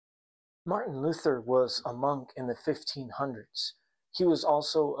Martin Luther was a monk in the 1500s. He was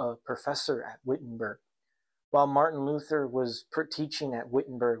also a professor at Wittenberg. While Martin Luther was teaching at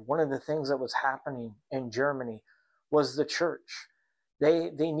Wittenberg, one of the things that was happening in Germany was the church. They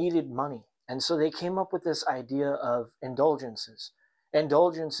needed money, and so they came up with this idea of indulgences.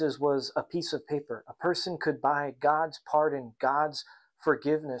 Indulgences was a piece of paper. A person could buy God's pardon, God's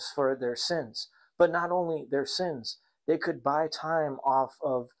forgiveness for their sins, but not only their sins, they could buy time off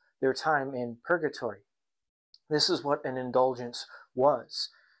of their time in purgatory. This is what an indulgence was.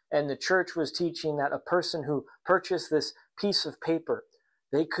 And the church was teaching that a person who purchased this piece of paper,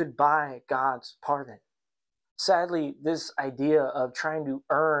 they could buy God's pardon. Sadly, this idea of trying to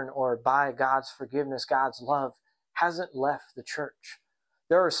earn or buy God's forgiveness, God's love, hasn't left the church.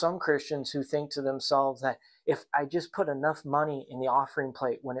 There are some Christians who think to themselves that if I just put enough money in the offering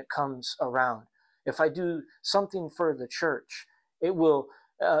plate when it comes around, if I do something for the church, it will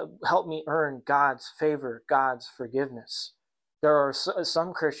help me earn God's favor, God's forgiveness. There are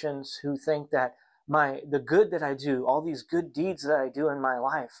some Christians who think that the good that I do, all these good deeds that I do in my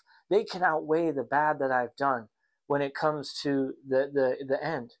life, they can outweigh the bad that I've done when it comes to the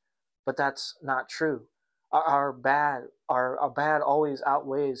end. But that's not true. Our bad always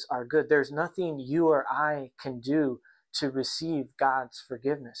outweighs our good. There's nothing you or I can do to receive God's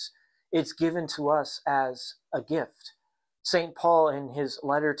forgiveness. It's given to us as a gift. St. Paul, in his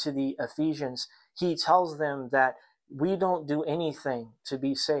letter to the Ephesians, he tells them that we don't do anything to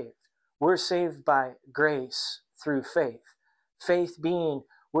be saved. We're saved by grace through faith. Faith being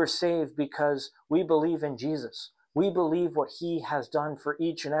we're saved because we believe in Jesus. We believe what he has done for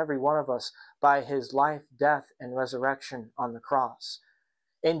each and every one of us by his life, death, and resurrection on the cross.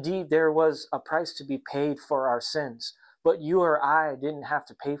 Indeed, there was a price to be paid for our sins, but you or I didn't have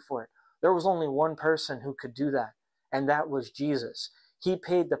to pay for it. There was only one person who could do that, and that was Jesus. He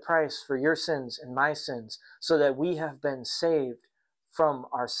paid the price for your sins and my sins so that we have been saved from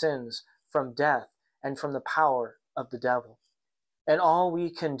our sins, from death, and from the power of the devil. And all we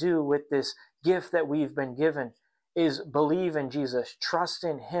can do with this gift that we've been given is believe in Jesus, trust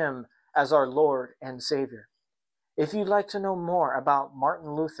in him as our Lord and Savior. If you'd like to know more about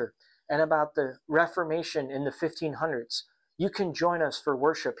Martin Luther and about the Reformation in the 1500s, you can join us for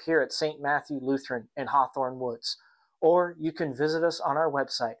worship here at St. Matthew Lutheran in Hawthorne Woods, or you can visit us on our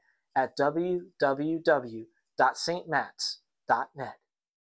website at www.stmats.net.